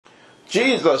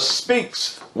Jesus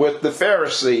speaks with the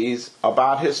Pharisees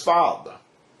about his Father.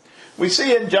 We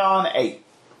see in John 8,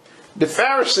 the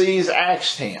Pharisees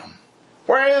asked him,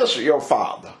 "Where is your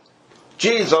Father?"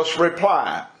 Jesus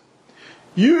replied,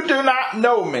 "You do not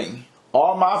know me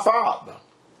or my Father.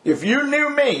 If you knew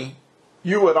me,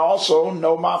 you would also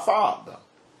know my Father.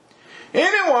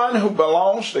 Anyone who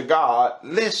belongs to God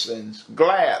listens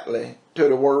gladly to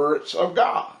the words of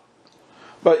God.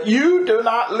 But you do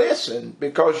not listen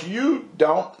because you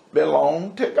don't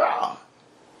belong to God."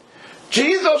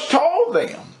 Jesus told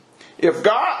them, "If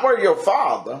God were your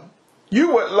Father,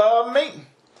 you would love me,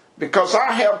 because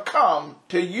I have come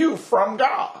to you from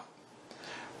God.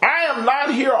 I am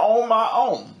not here on my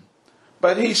own,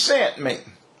 but he sent me.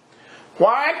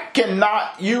 Why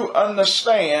cannot you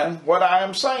understand what I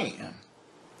am saying?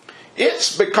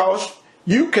 It's because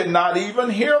you cannot even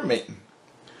hear me.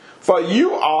 For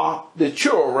you are the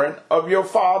children of your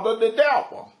father the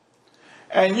devil,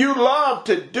 and you love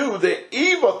to do the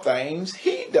evil things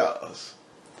he does.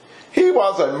 He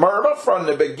was a murderer from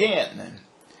the beginning.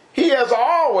 He has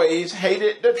always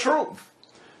hated the truth,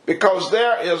 because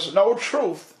there is no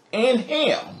truth in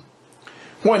him.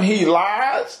 When he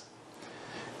lies,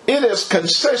 it is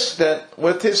consistent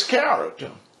with his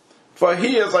character, for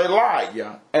he is a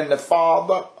liar and the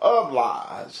father of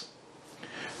lies."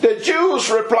 The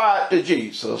Jews replied to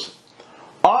Jesus,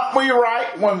 "Aren't we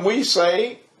right when we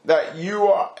say that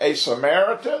you are a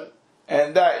Samaritan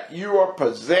and that you are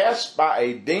possessed by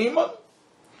a demon?"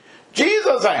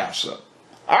 Jesus answered,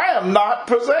 "I am not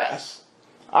possessed.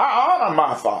 I honor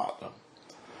my Father,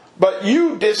 but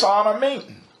you dishonor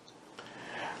me.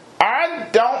 I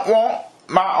don't want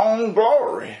my own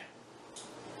glory,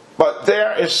 but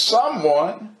there is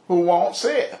someone who wants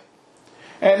it,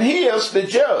 and he is the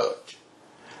judge.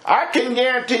 I can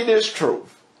guarantee this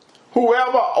truth.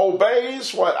 Whoever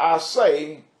obeys what I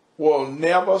say will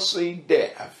never see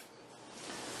death."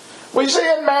 We see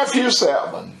in Matthew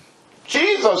 7,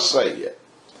 Jesus said,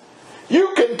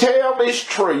 "You can tell this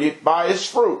tree by its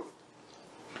fruit.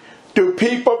 Do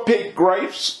people pick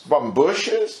grapes from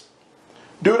bushes?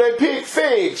 Do they pick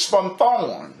figs from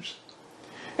thorns?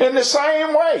 In the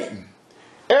same way,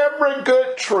 every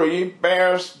good tree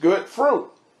bears good fruit,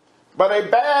 but a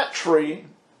bad tree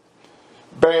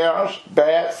bears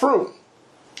bad fruit.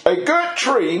 A good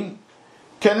tree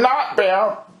cannot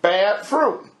bear bad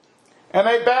fruit, and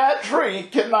a bad tree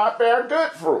cannot bear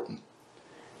good fruit.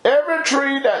 Every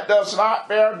tree that does not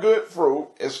bear good fruit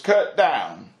is cut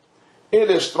down. It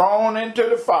is thrown into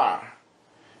the fire.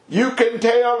 You can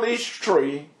tell each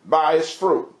tree by its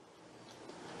fruit."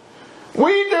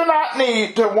 We do not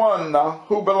need to wonder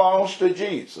who belongs to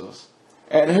Jesus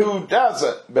and who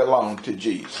doesn't belong to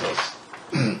Jesus.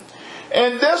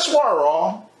 In this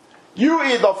world, you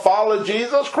either follow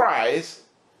Jesus Christ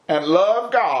and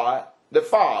love God the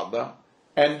Father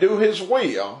and do his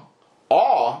will,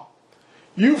 or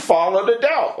you follow the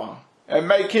devil and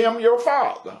make him your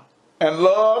father and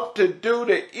love to do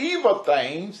the evil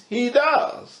things he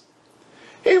does.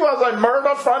 He was a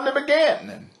murderer from the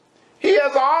beginning. He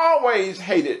has always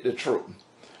hated the truth,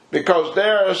 because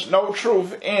there is no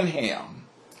truth in him.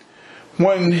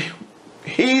 When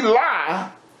he lies,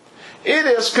 it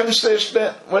is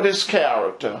consistent with his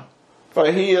character,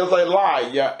 for he is a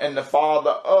liar and the father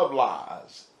of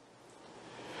lies.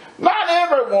 Not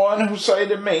everyone who say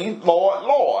to me, "Lord,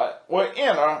 Lord," will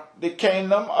enter the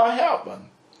kingdom of heaven.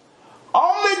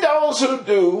 Only those who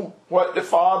do what the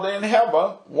Father in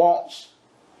heaven wants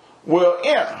will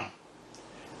enter.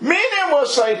 Many will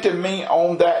say to me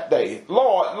on that day,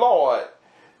 "Lord, Lord,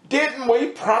 didn't we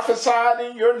prophesy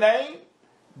in your name?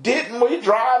 Didn't we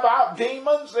drive out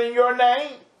demons in your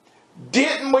name?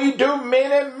 Didn't we do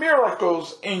many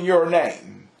miracles in your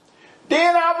name?"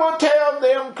 Then I will tell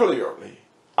them clearly,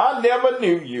 "I never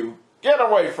knew you. Get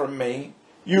away from me,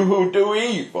 you who do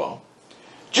evil."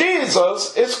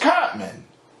 Jesus is coming.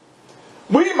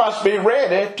 We must be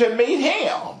ready to meet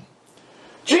him.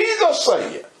 Jesus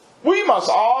said, we must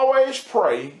always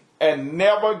pray and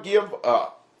never give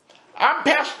up. I'm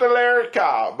Pastor Larry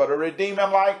Cobb of the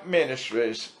Redeeming Light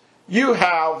Ministries. You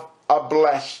have a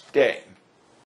blessed day.